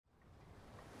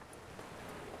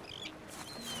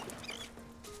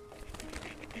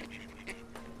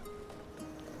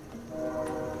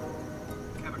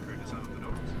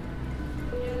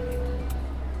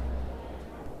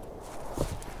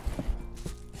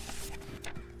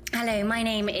Hello, my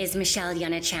name is Michelle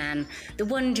Yana-Chan, the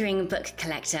Wandering Book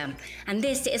Collector, and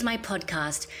this is my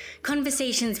podcast,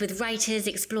 conversations with writers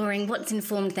exploring what's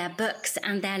informed their books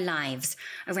and their lives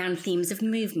around themes of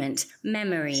movement,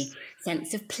 memory,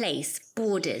 sense of place,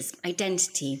 borders,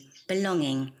 identity,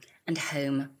 belonging, and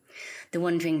home. The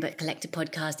Wandering Book Collector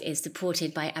podcast is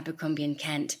supported by Abercrombie &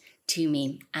 Kent,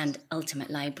 Toomey, and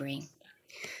Ultimate Library.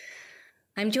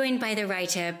 I'm joined by the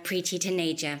writer Preti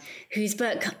Taneja, whose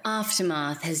book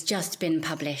Aftermath has just been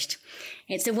published.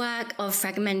 It's a work of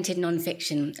fragmented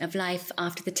non-fiction of life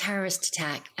after the terrorist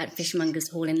attack at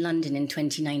Fishmongers Hall in London in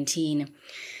 2019.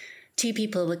 Two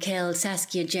people were killed,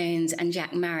 Saskia Jones and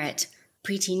Jack Marrett.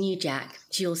 Preti knew Jack.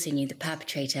 She also knew the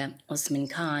perpetrator, Osman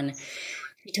Khan.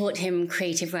 She taught him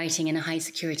creative writing in a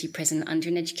high-security prison under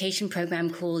an education programme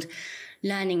called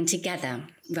Learning Together,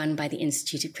 run by the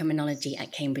Institute of Criminology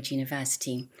at Cambridge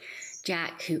University.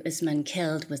 Jack, who Usman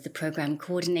killed, was the programme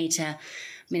coordinator.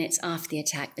 Minutes after the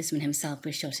attack, Usman himself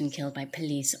was shot and killed by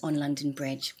police on London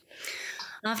Bridge.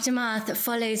 Aftermath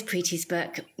follows Preti's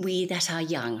book, We That Are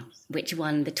Young, which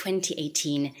won the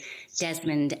 2018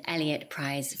 Desmond Elliott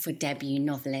Prize for Debut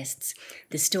Novelists.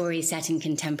 The story, set in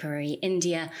contemporary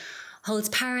India, holds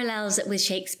parallels with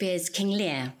Shakespeare's King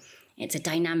Lear. It's a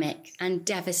dynamic and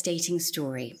devastating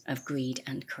story of greed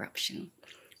and corruption.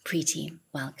 Preti,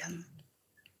 welcome.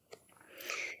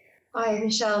 Hi,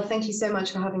 Michelle. Thank you so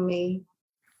much for having me.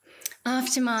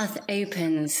 Aftermath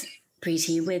opens,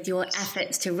 Preti, with your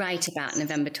efforts to write about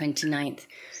November 29th,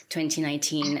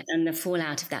 2019, and the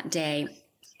fallout of that day.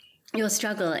 Your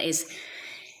struggle is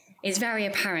very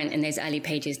apparent in those early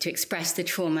pages to express the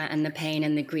trauma and the pain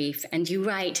and the grief. And you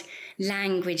write,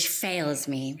 "Language fails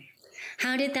me."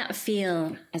 How did that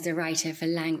feel as a writer for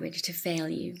language to fail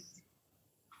you?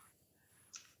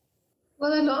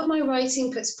 Well, a lot of my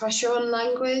writing puts pressure on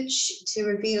language to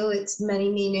reveal its many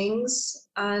meanings.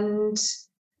 And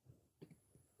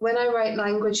when I write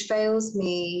language fails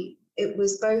me, it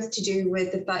was both to do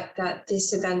with the fact that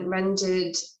this event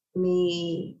rendered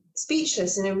me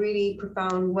speechless in a really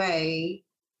profound way,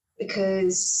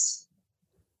 because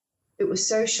it was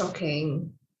so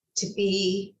shocking to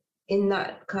be in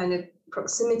that kind of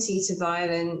proximity to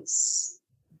violence,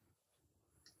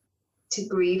 to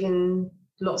grieve in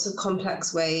lots of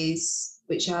complex ways,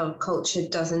 which our culture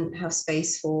doesn't have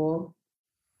space for.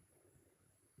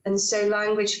 And so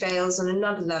language fails on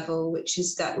another level, which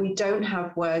is that we don't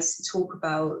have words to talk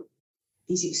about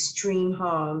these extreme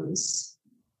harms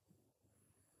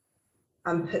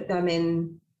and put them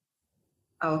in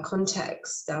our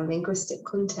context, our linguistic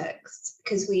context,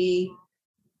 because we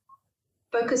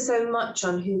focus so much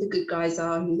on who the good guys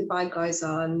are, who the bad guys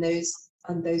are, and those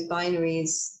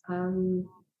binaries.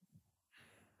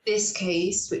 This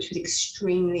case, which was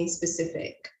extremely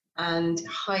specific and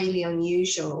highly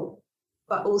unusual,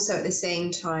 but also at the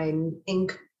same time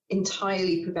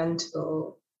entirely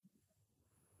preventable,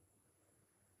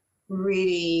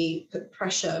 really put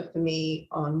pressure for me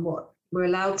on what we're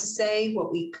allowed to say,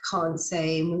 what we can't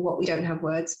say, and what we don't have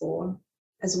words for,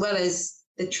 as well as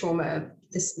the trauma,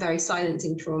 this very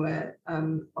silencing trauma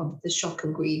of the shock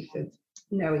and grief of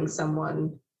knowing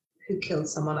someone who killed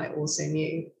someone I also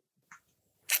knew.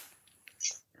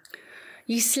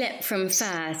 You slip from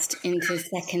first into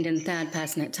second and third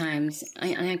person at times.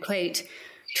 I quote,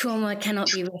 "Trauma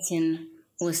cannot be written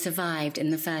or survived in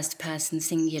the first person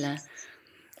singular."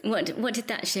 What did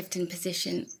that shift in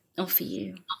position offer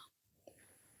you?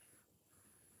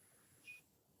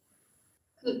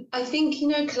 I think,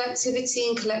 collectivity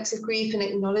and collective grief and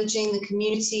acknowledging the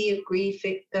community of grief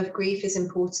is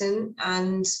important.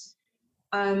 And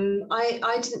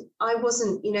I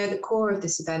wasn't, the core of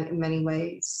this event in many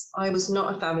ways. I was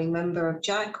not a family member of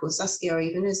Jack or Saskia or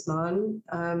even Usman.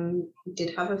 He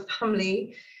did have a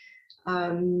family.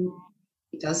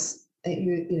 He does,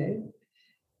 he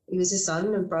was a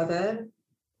son, a brother.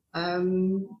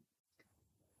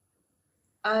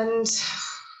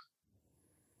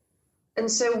 And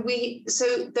so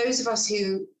those of us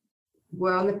who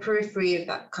were on the periphery of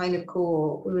that kind of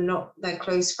core, we were not their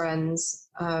close friends,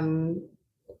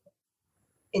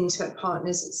 intimate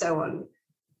partners, and so on.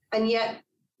 And yet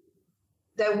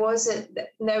there is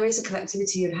a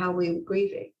collectivity of how we were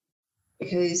grieving,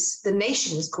 because the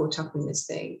nation was caught up in this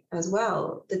thing as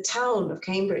well. The town of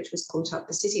Cambridge was caught up,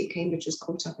 the city of Cambridge was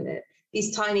caught up in it.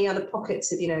 These tiny other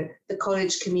pockets of, the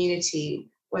college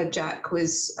community where Jack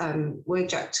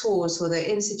taught, or the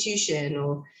institution,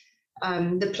 or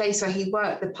the place where he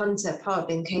worked, the Punter pub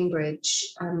in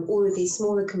Cambridge, all of these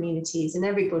smaller communities, and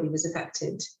everybody was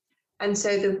affected. And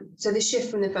so the shift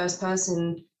from the first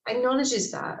person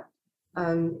acknowledges that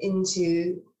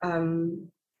into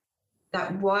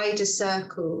that wider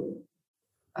circle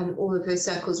and all of those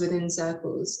circles within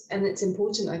circles. And it's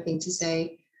important, I think, to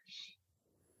say,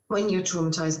 when you're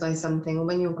traumatized by something or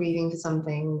when you're grieving for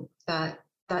something, that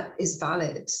is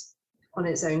valid on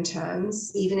its own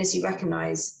terms, even as you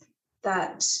recognize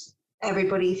that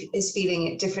everybody is feeling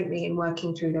it differently and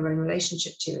working through their own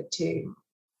relationship to it too.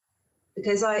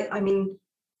 Because I mean,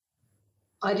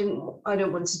 I don't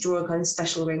want to draw a kind of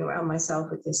special ring around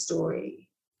myself with this story,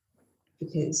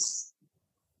 because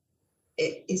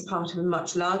it is part of a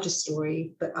much larger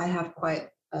story, but I have quite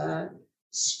a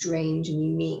strange and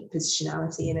unique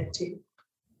positionality in it too.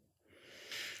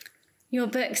 Your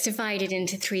book's divided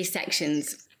into 3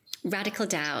 sections: radical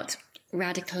doubt,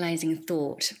 radicalizing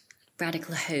thought,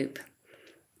 radical hope.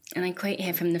 And I quote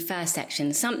here from the first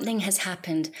section: "Something has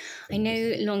happened. I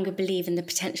no longer believe in the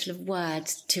potential of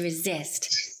words to resist,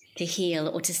 to heal,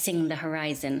 or to sing the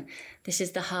horizon. This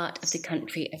is the heart of the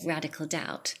country of radical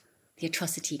doubt, the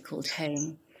atrocity called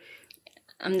home."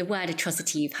 The word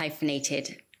atrocity you've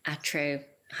hyphenated,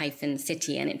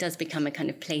 atro-city, and it does become a kind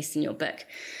of place in your book.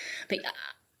 But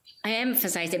I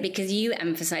emphasize it because you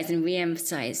emphasize and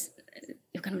re-emphasize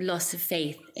your kind of loss of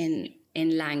faith in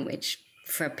language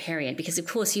for a period, because of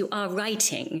course you are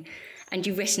writing and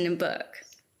you've written a book.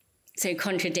 So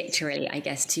contradictorily, I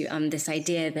guess, to this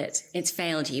idea that it's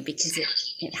failed you, because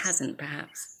it hasn't,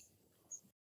 perhaps.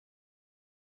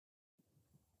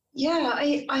 Yeah,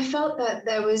 I felt that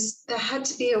there had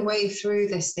to be a way through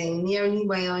this thing. The only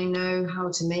way I know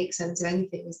how to make sense of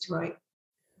anything is to write,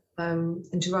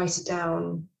 and to write it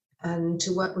down, and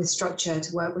to work with structure,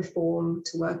 to work with form,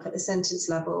 to work at the sentence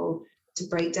level, to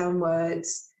break down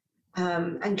words,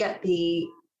 and get the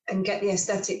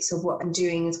aesthetics of what I'm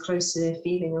doing as close to the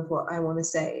feeling of what I want to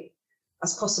say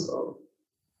as possible.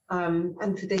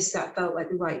 And for this, that felt like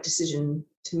the right decision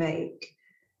to make.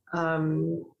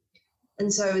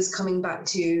 And so I was coming back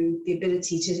to the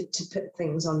ability to put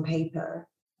things on paper,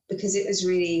 because it was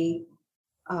really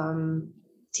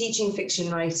teaching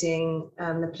fiction writing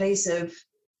and the place of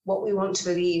what we want to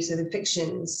believe. So the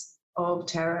fictions of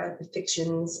terror, the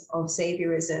fictions of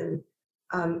saviorism,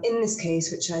 in this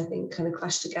case, which I think kind of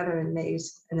clashed together and made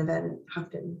an event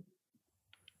happen.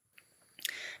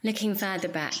 Looking further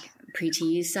back, Preti,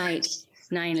 you cite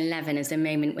 9/11 as a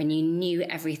moment when you knew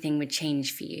everything would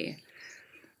change for you.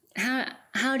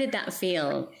 How did that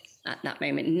feel at that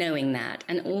moment, knowing that,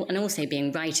 and also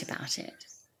being right about it?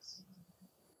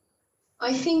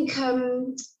 I think,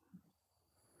 when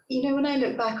I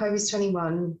look back, I was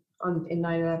 21 in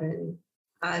 9/11,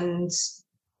 and,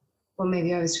 well,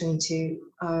 maybe I was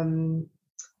 22. And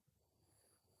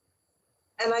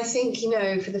I think,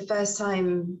 for the first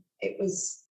time, it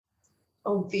was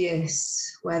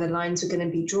obvious where the lines were going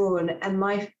to be drawn. And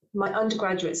my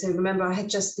undergraduate, so remember, I had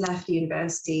just left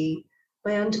university.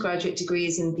 My undergraduate degree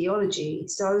is in theology.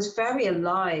 So I was very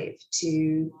alive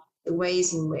to the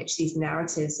ways in which these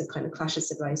narratives of kind of clash of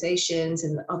civilizations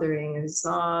and the othering of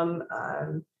Islam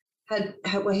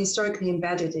were historically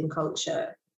embedded in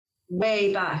culture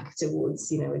way back towards,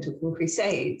 we're talking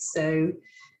Crusades. So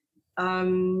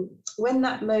when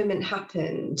that moment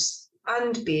happened,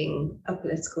 and being a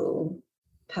political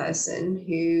person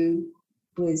who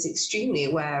was extremely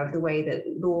aware of the way that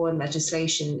law and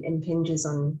legislation impinges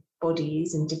on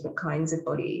bodies and different kinds of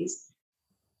bodies,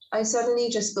 I suddenly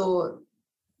just thought,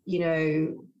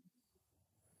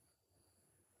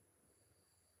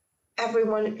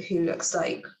 everyone who looks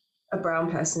like a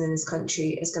brown person in this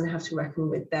country is going to have to reckon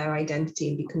with their identity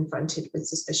and be confronted with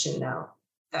suspicion now.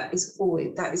 That is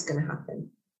going to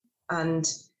happen. And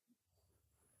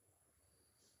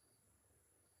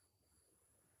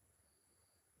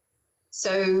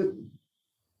so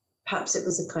perhaps it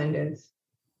was a kind of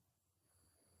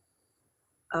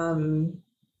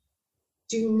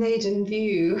doom-laden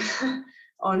view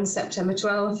on September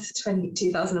 12th,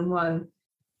 2001.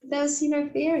 There was,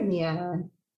 fear in the air.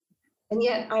 And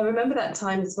yet I remember that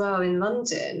time as well in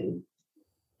London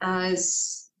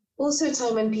as also a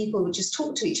time when people would just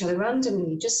talk to each other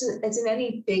randomly, just as in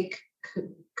any big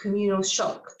communal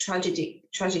shock, tragic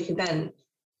event.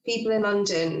 People in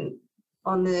London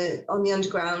on the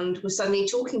underground were suddenly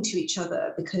talking to each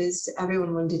other because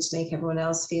everyone wanted to make everyone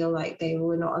else feel like they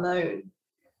were not alone.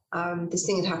 This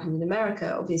thing had happened in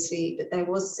America, obviously, but there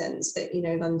was a sense that,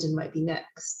 London might be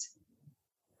next.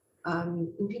 And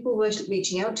people were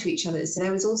reaching out to each other. So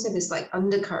there was also this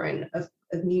undercurrent of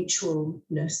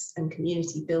mutualness and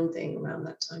community building around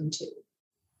that time too.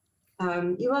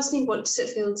 You asked me what does it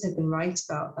feel to have been right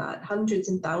about that. Hundreds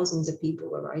and thousands of people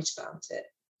were right about it.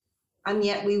 And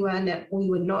yet we were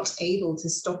not able to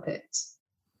stop it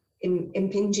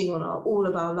impinging on all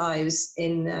of our lives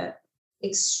in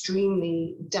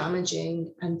extremely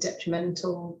damaging and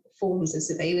detrimental forms of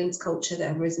surveillance culture that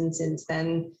have risen since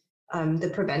then.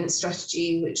 The prevent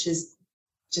strategy, which has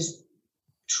just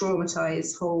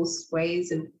traumatized whole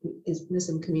swathes of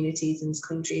Muslim communities in this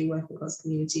country, working class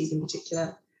communities in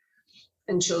particular,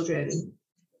 and children.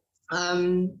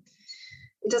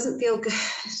 It doesn't feel good.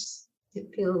 It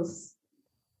feels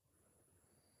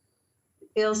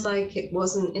like it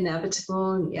wasn't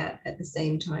inevitable, and yet at the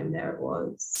same time there it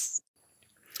was.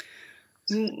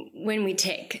 When we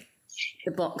tick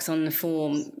the box on the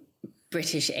form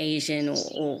British, Asian,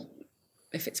 or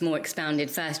if it's more expounded,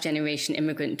 first generation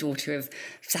immigrant daughter of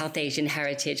South Asian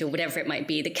heritage, or whatever it might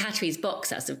be, the categories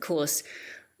box us, of course.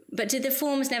 But did the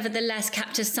forms nevertheless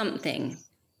capture something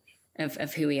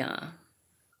of who we are?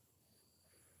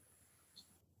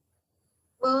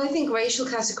 Well, I think racial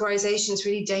categorization is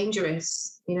really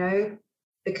dangerous,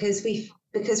 because we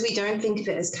don't think of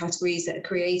it as categories that are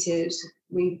created.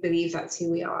 We believe that's who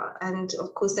we are. And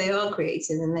of course they are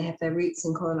created, and they have their roots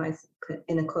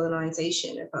in a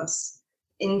colonization of us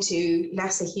into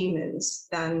lesser humans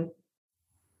than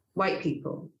white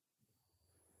people.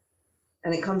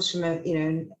 And it comes from a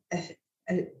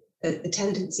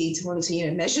tendency to want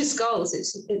to, measure skulls.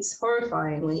 It's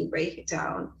horrifying when you break it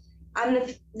down.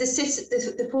 And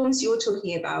the forms you're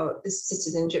talking about, the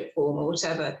citizenship form or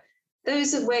whatever,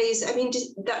 those are ways,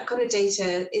 that kind of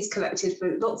data is collected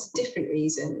for lots of different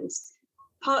reasons,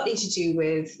 partly to do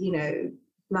with,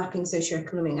 mapping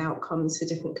socioeconomic outcomes for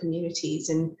different communities.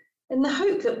 And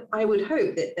I would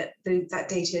hope that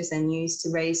data is then used to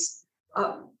raise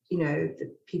up,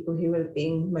 the people who are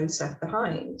being most left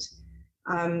behind,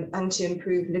 and to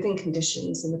improve living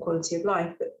conditions and the quality of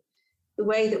life. But the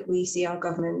way that we see our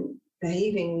government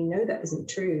behaving, we know that isn't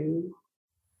true.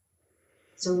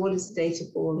 So what is the data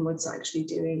for, and what's it actually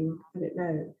doing? I don't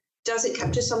know. Does it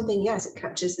capture something? Yes, it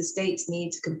captures the state's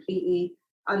need to completely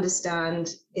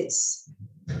understand its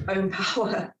own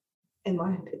power, in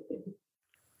my opinion.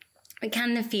 But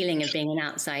can the feeling of being an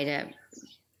outsider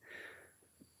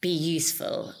be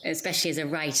useful, especially as a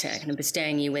writer, kind of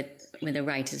bestowing you with a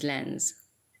writer's lens?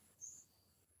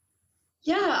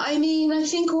 Yeah, I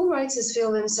think all writers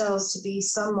feel themselves to be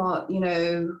somewhat,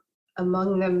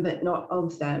 among them, but not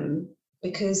of them,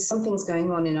 because something's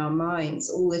going on in our minds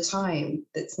all the time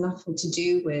that's nothing to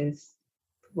do with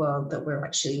the world that we're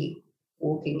actually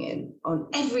walking in, on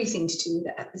everything to do with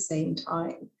it at the same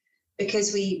time.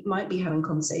 Because we might be having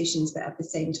conversations, but at the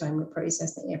same time, we're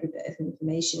processing every bit of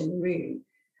information in the room.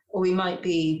 Or we might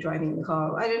be driving the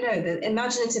car. I don't know. The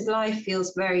imaginative life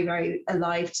feels very, very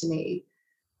alive to me.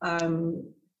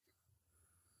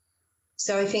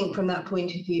 So I think from that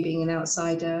point of view, being an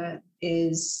outsider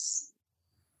is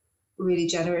really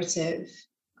generative.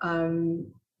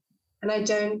 And I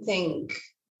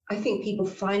think people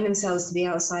find themselves to be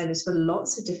outsiders for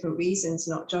lots of different reasons,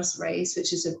 not just race,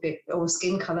 which is or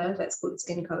skin color, let's call it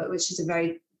skin color, which is a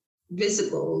very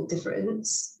visible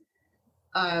difference.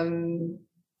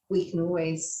 We can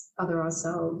always other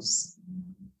ourselves,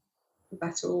 for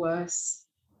better or worse.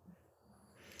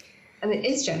 And it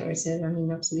is generative,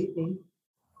 absolutely.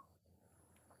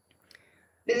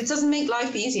 But it doesn't make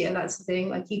life easier, that's the thing.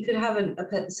 Like, you could have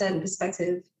a certain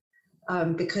perspective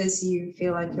because you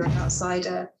feel like you're an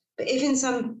outsider. But if in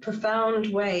some profound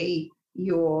way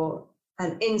you're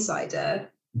an insider,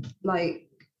 like,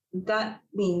 that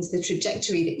means the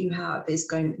trajectory that you have is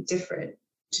going to be different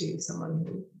to someone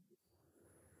who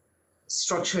is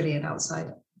structurally an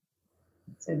outsider.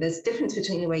 So there's a difference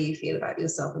between the way you feel about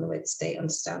yourself and the way the state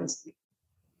understands you,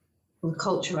 and the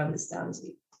culture understands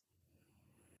you.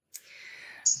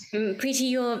 Preti,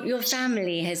 your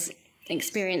family has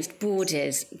experienced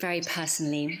borders very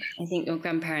personally. I think your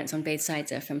grandparents on both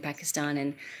sides are from Pakistan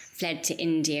and fled to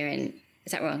India. And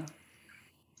is that wrong?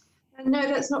 No,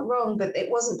 that's not wrong, but it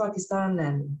wasn't Pakistan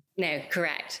then. No,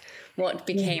 correct. What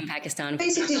became Pakistan?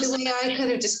 Basically, the way I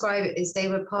kind of describe it is they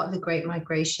were part of the Great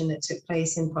Migration that took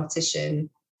place in Partition,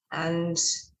 and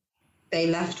they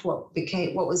left what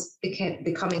was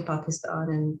becoming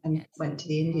Pakistan and went to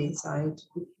the Indian side,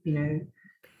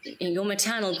 Your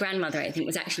maternal grandmother, I think,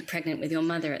 was actually pregnant with your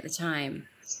mother at the time.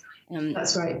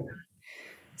 That's right.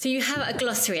 So you have a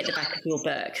glossary at the back of your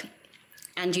book,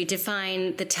 and you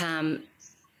define the term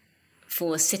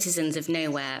for citizens of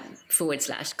nowhere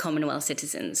 / Commonwealth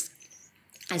citizens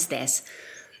as this: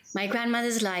 my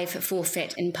grandmother's life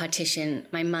forfeit in partition,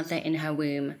 my mother in her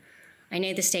womb. I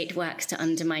know the state works to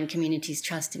undermine communities'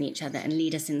 trust in each other and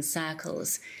lead us in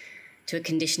circles to a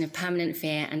condition of permanent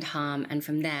fear and harm, and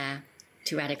from there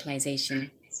to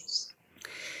radicalization.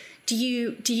 Do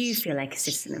you feel like a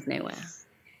citizen of nowhere?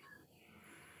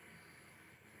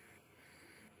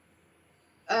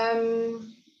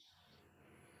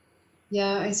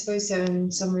 Yeah, I suppose so,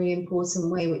 in some really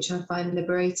important way, which I find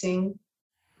liberating.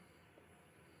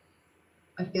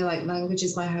 I feel like language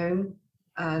is my home,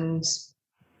 and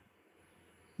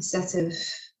a set of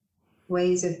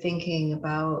ways of thinking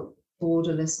about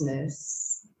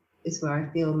borderlessness is where I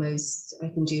feel most I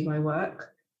can do my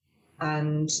work.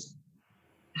 And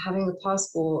having a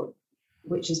passport,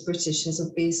 which is British, has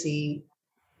obviously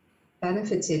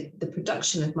benefited the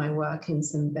production of my work in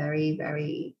some very,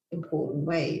 very important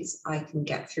ways. I can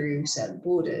get through certain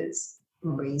borders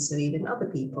more easily than other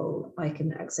people. I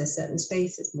can access certain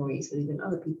spaces more easily than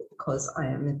other people because I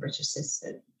am a British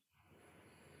citizen.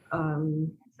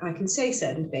 I can say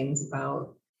certain things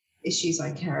about issues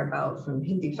I care about, from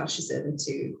Hindu fascism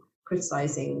to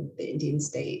criticizing the Indian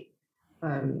state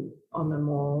on a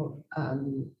more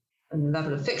on the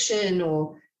level of fiction,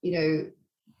 or the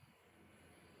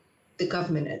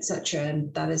government, etc.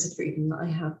 And that is a freedom that I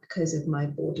have because of my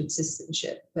bordered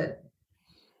citizenship. But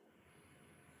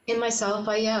in myself,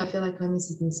 I feel like I'm a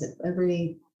citizen.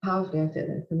 Really powerfully, I feel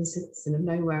like I'm a citizen of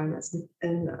nowhere, and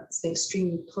that's an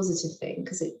extremely positive thing,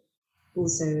 because it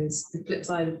also is the flip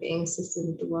side of being a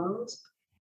citizen of the world.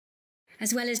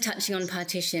 As well as touching on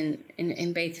partition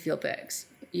in both of your books,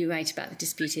 you write about the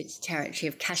disputed territory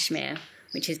of Kashmir,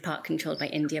 which is part controlled by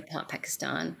India, part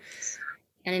Pakistan.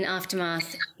 And in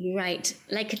Aftermath, you write,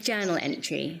 like a journal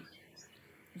entry,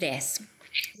 this: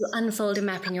 you unfold a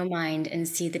map in your mind and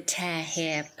see the tear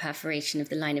here perforation of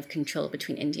the line of control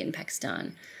between India and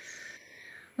Pakistan.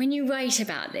 When you write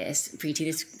about this, Preti,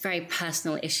 this very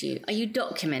personal issue, are you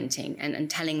documenting and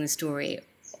telling the story,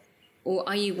 or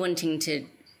are you wanting to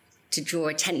draw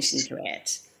attention to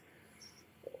it?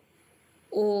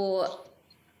 Or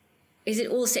is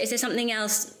there something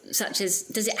else, such as,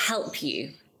 does it help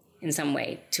you in some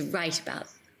way to write about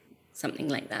something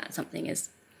like that, something as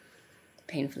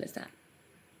painful as that?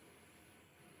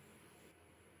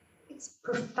 It's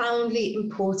profoundly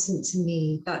important to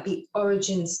me that the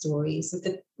origin stories of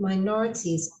the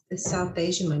minorities, the South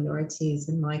Asian minorities,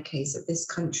 in my case, of this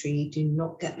country, do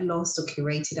not get lost or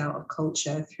curated out of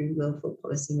culture through willful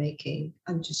policy making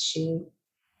and just sheer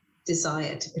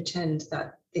desire to pretend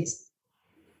that this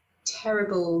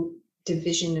terrible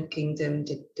division of kingdom,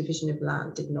 division of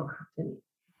land did not happen.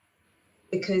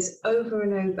 Because over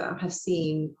and over, I have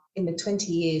seen, in the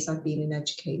 20 years I've been an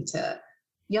educator,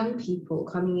 young people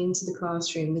coming into the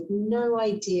classroom with no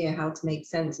idea how to make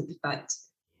sense of the fact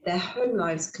their home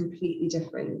lives are completely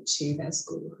different to their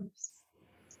school lives.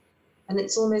 And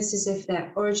it's almost as if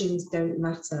their origins don't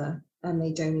matter and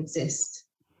they don't exist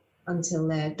until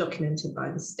they're documented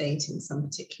by the state in some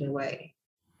particular way.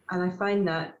 And I find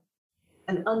that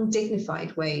an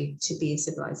undignified way to be a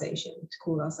civilization, to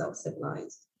call ourselves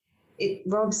civilized. It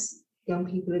robs young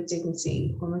people of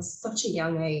dignity from such a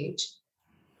young age,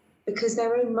 because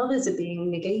their own mothers are being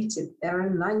negated, their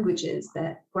own languages,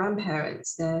 their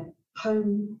grandparents, their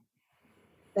home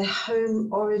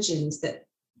origins that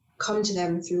come to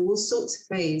them through all sorts of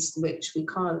ways which we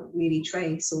can't really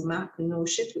trace or map, and nor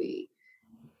should we.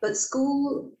 But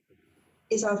school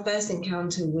is our first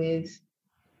encounter with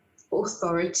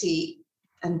authority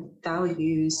and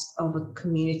values of a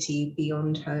community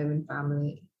beyond home and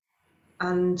family.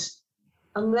 And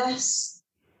unless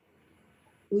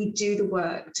we do the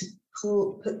work to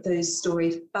put those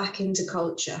stories back into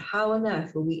culture, how on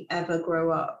earth will we ever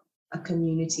grow up a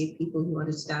community of people who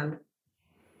understand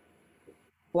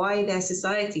why their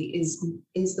society is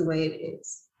the way it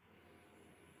is?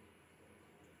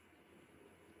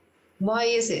 Why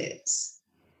is it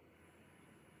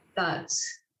that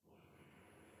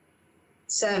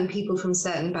certain people from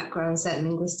certain backgrounds, certain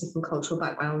linguistic and cultural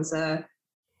backgrounds, are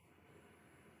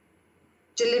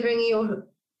delivering your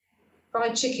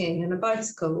fried chicken in a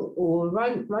bicycle, or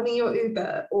running your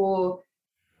Uber, or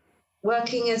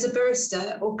working as a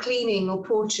barista, or cleaning, or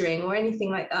portering, or anything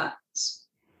like that?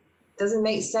 Doesn't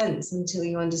make sense until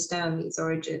you understand these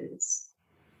origins.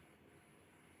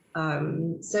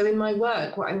 So in my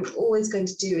work, what I'm always going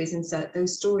to do is insert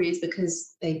those stories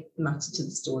because they matter to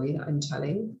the story that I'm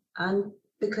telling, and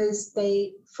because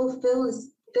they fill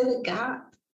a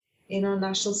gap in our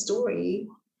national story,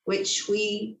 which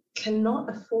we cannot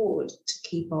afford to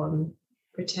keep on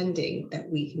pretending that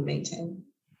we can maintain.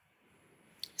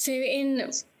 So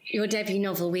in your debut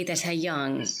novel, We That Are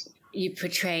Young, you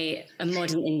portray a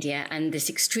modern India and this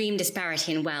extreme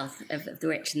disparity in wealth of the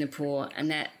rich and the poor, and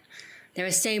that there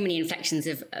are so many inflections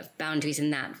of boundaries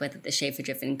in that, whether the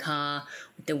chauffeur-driven car,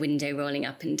 with the window rolling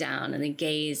up and down, and the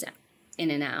gaze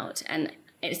in and out. And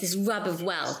it's this rub of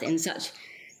wealth in such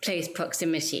close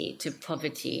proximity to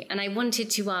poverty. And I wanted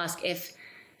to ask if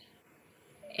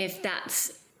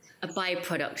that's a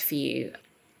byproduct for you?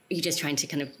 Are you just trying to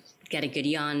kind of get a good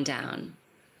yarn down?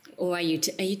 Or are you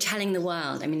telling the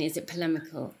world? I mean, is it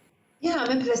polemical? Yeah,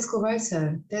 I'm a political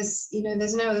writer. There's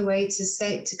no other way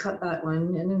to cut that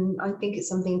one. And I think it's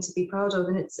something to be proud of.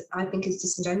 And I think it's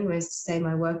disingenuous to say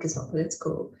my work is not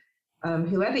political.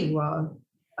 Whoever you are,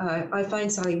 I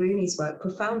find Sally Rooney's work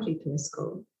profoundly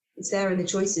political. It's there in the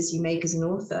choices you make as an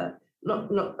author. Not.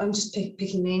 I'm just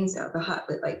picking names out of the hat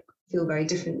that like feel very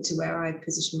different to where I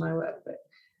position my work.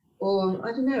 Or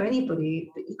I don't know,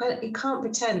 anybody. But you can't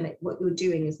pretend that what you're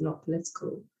doing is not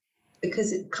political,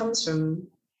 because it comes from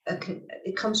a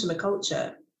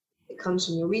culture. It comes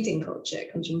from your reading culture.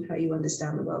 It comes from how you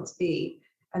understand the world to be,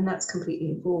 and that's completely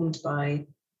informed by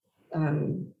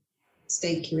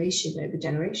state curation over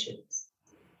generations.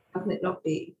 How can it not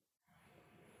be?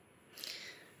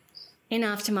 In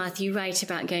Aftermath, you write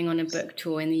about going on a book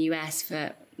tour in the US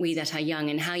for We That Are Young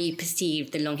and how you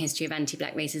perceived the long history of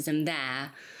anti-Black racism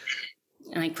there.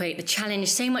 And I quote, "The challenge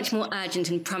so much more urgent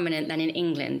and prominent than in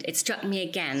England. It struck me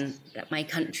again that my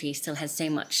country still has so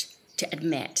much to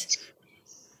admit."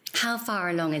 How far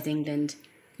along is England,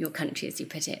 your country, as you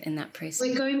put it, in that process?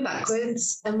 We're going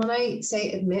backwards. And when I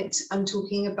say admit, I'm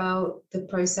talking about the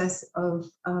process of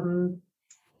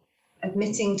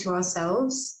admitting to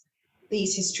ourselves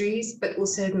these histories, but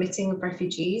also admitting of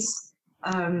refugees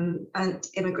and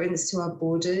immigrants to our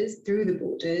borders, through the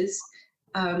borders,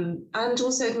 and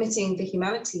also admitting the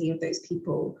humanity of those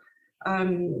people. I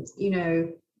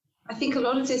think a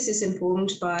lot of this is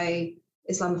informed by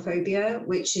Islamophobia,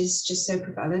 which is just so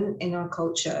prevalent in our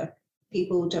culture.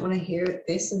 People don't want to hear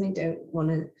this, and they don't want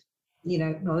to,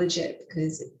 acknowledge it,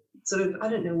 because it sort of, I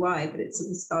don't know why, but it sort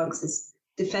of sparks this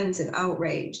defensive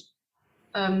outrage.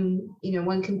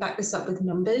 One can back this up with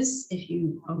numbers if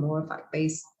you are more a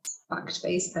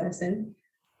fact-based person.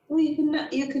 Or you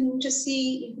can just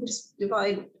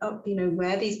divide up,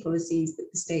 where these policies that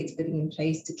the state's putting in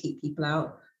place to keep people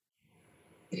out,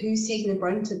 who's taking the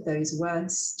brunt of those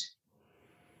worst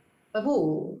of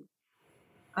all.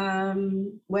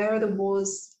 Where are the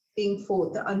wars being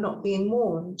fought that are not being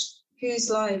mourned? Whose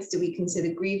lives do we consider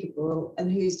grievable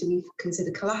and whose do we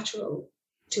consider collateral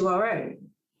to our own?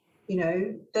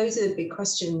 Those are the big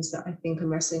questions that I think I'm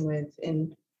wrestling with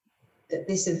in that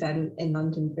this event in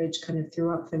London Bridge kind of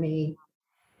threw up for me.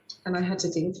 And I had to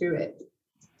think through it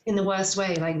in the worst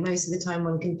way. Like most of the time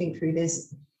one can think through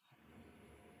this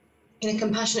in a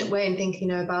compassionate way and think,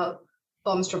 about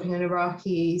bombs dropping on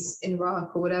Iraqis in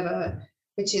Iraq or whatever,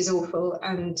 which is awful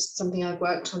and something I've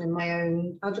worked on in my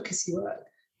own advocacy work.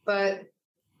 But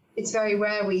it's very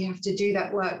rare we have to do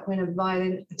that work when a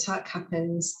violent attack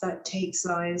happens that takes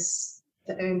lives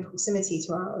that are in proximity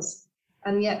to ours.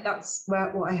 And yet that's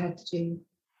what I had to do.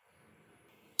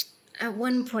 At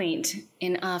one point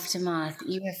in Aftermath,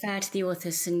 you refer to the author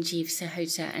Sanjeev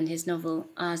Sahota and his novel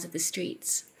Ours of the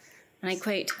Streets. And I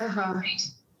quote,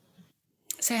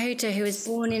 "Sahota, who was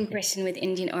born in Britain with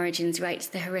Indian origins, writes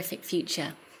the horrific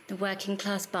future, the working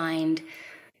class bind,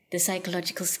 the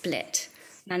psychological split,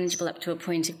 manageable up to a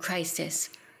point of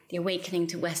crisis, the awakening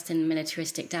to Western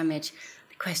militaristic damage,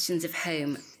 the questions of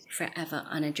home forever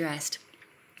unaddressed."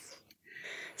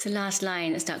 So last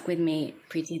line that stuck with me,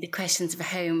 Preti, the questions of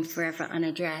home forever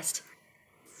unaddressed.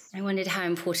 I wondered how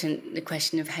important the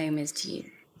question of home is to you.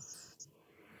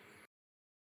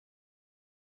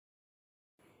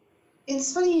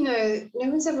 It's funny, no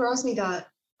one's ever asked me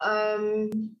that.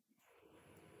 And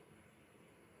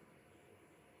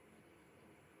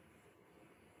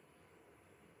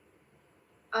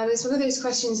it's one of those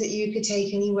questions that you could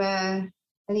take anywhere,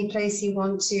 any place you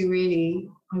want to, really,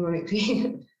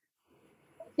 ironically.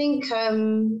 I think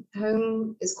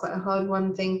home is quite a hard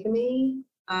one thing for me.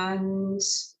 And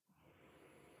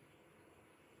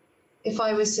if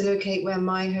I was to locate where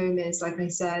my home is, like I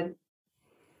said,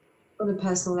 on a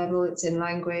personal level, it's in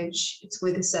language, it's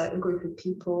with a certain group of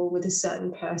people, with a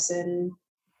certain person,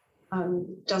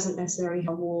 doesn't necessarily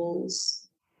have walls,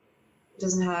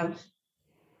 doesn't have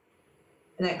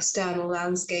an external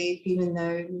landscape, even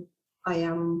though I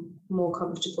am more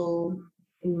comfortable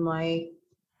in my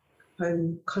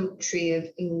home country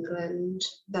of England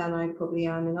than I probably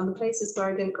am in other places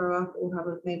where I didn't grow up or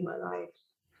haven't made my life.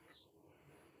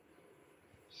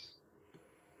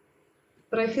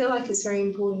 But I feel like it's very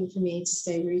important for me to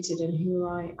stay rooted in who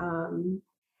I am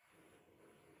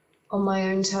on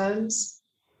my own terms,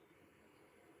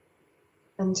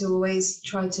 and to always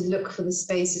try to look for the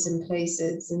spaces and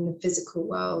places in the physical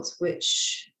world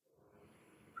which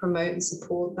promote and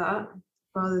support that,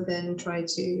 rather than try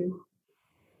to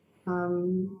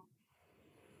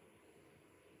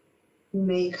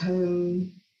make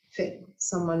home fit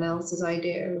someone else's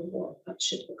idea of what that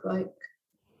should look like.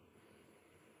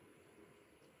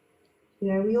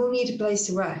 You know, we all need a place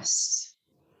to rest.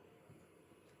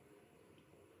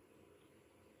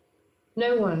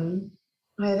 No one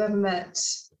I have ever met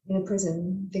in a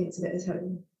prison thinks of it as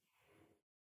home.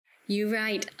 You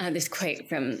write this quote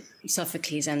from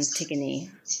Sophocles'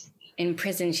 Antigone. In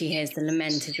prison she hears the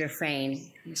lamented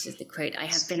refrain. This is the quote, "I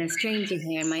have been a stranger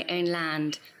here in my own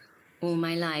land all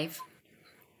my life."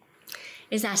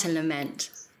 Is that a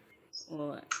lament?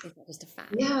 Or is that just a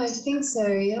fact? Yeah, I think so.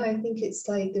 Yeah, I think it's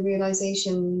like the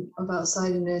realization of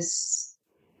outsiderness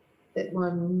that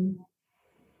one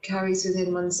carries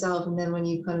within oneself, and then when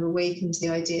you kind of awaken to the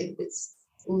idea that it's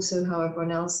also how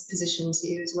everyone else positions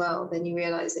you as well, then you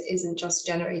realize it isn't just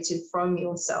generated from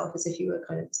yourself as if you were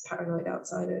kind of this paranoid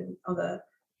outsider and other,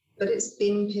 but it's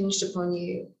been impinged upon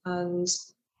you. And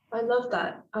I love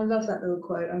that. I love that little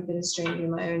quote, "I've been a stranger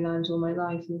in my own land all my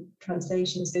life," and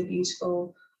translation is so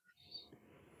beautiful.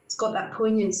 It's got that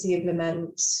poignancy of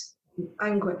lament,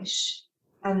 anguish.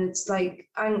 And it's like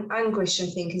anguish, I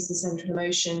think, is the central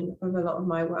emotion of a lot of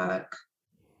my work.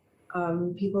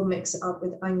 People mix it up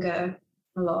with anger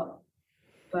a lot,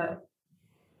 but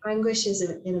anguish is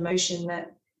an emotion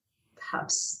that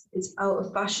perhaps is out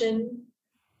of fashion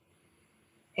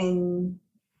in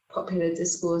popular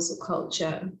discourse or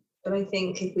culture. But I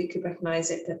think if we could recognize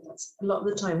it, that's a lot of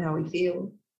the time how we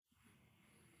feel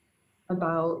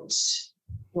about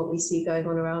what we see going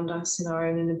on around us and our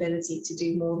own inability to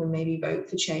do more than maybe vote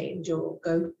for change or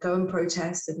go and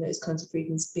protest, and those kinds of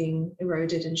freedoms being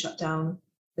eroded and shut down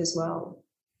as well.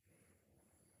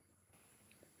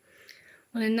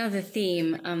 Well, another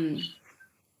theme,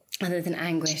 other than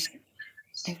anguish,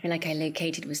 I feel like I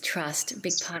located was trust, a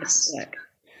big part of the book,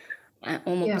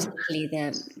 or more particularly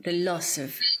the loss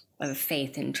of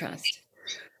faith and trust,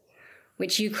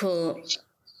 which you call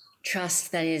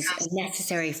trust that is a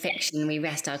necessary fiction we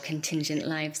rest our contingent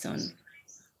lives on.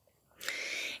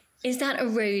 Is that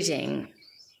eroding,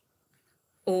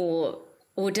 or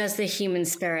does the human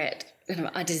spirit,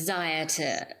 a desire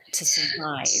to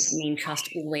survive, mean trust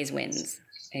always wins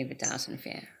over doubt and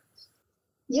fear?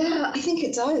 Yeah, I think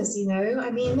it does, you know.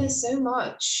 I mean, there's so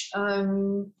much.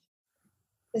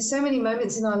 There's so many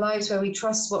moments in our lives where we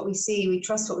trust what we see, we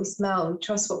trust what we smell, we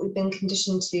trust what we've been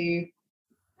conditioned to.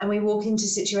 And we walk into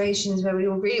situations where we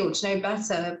all really ought to know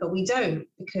better, but we don't,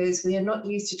 because we are not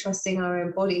used to trusting our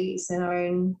own bodies and our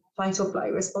own fight or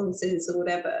flight responses or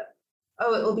whatever.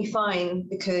 Oh, it will be fine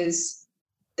because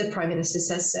the Prime Minister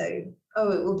says so. Oh,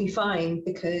 it will be fine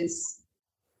because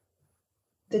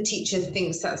the teacher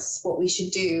thinks that's what we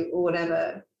should do or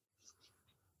whatever.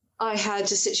 I had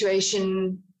a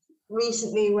situation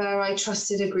recently where I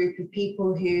trusted a group of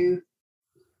people to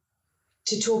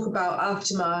talk about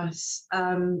aftermath.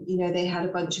 They had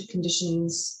a bunch of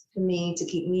conditions for me to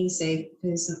keep me safe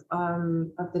because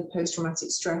of the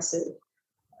post-traumatic stress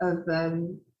of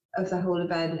the whole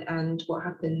event and what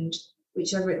happened,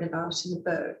 which I've written about in the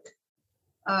book.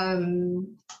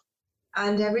 And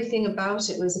everything about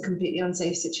it was a completely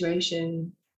unsafe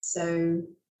situation. So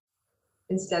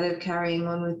instead of carrying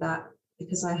on with that,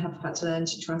 because I have had to learn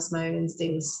to trust my own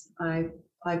instincts,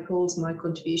 I pulled my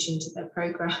contribution to their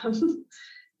program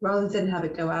rather than have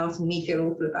it go out and me feel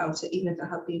awful about it. Even if it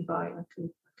had been fine, I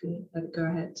couldn't let it go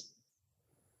ahead.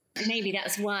 Maybe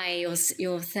that's why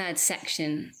your third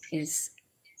section is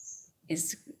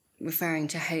referring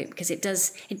to hope, because it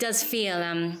does feel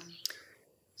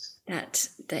that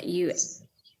you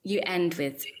end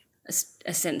with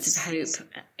a sense of hope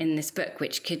in this book,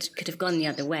 which could have gone the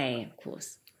other way, of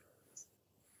course.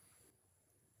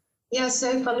 Yeah,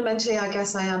 so fundamentally, I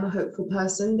guess I am a hopeful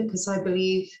person because I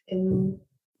believe in,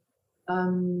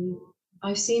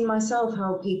 I've seen myself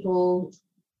how people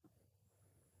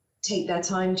take their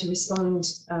time to respond,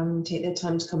 take their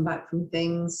time to come back from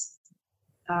things.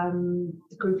 The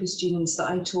group of students that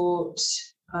I taught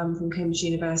from Cambridge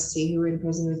University who were in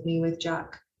prison with me with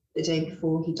Jack the day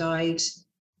before he died,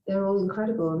 they're all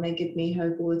incredible and they give me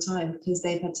hope all the time because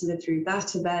they've had to live through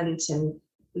that event and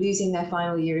losing their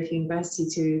final year of university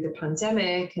to the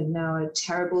pandemic and now a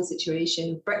terrible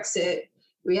situation, Brexit,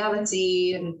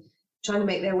 reality, and trying to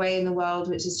make their way in the world,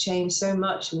 which has changed so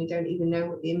much and we don't even know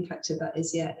what the impact of that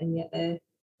is yet. And yet they're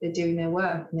doing their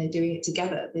work and they're doing it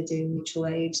together. They're doing mutual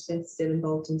aid. They're still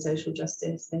involved in social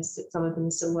justice. Some of them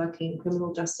are still working in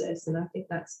criminal justice. And I think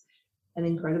that's an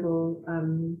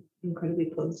incredibly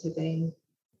positive thing.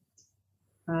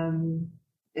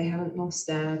 They haven't lost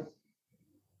their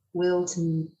will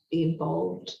to be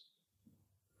involved.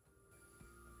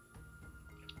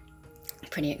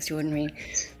 Pretty extraordinary.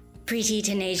 Preti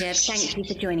Taneja, thank you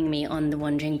for joining me on The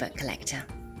Wandering Book Collector.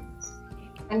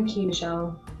 Thank you,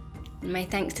 Michelle. My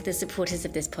thanks to the supporters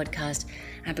of this podcast,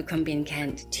 Abercrombie &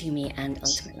 Kent, Toomey and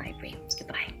Ultimate Library.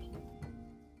 Goodbye.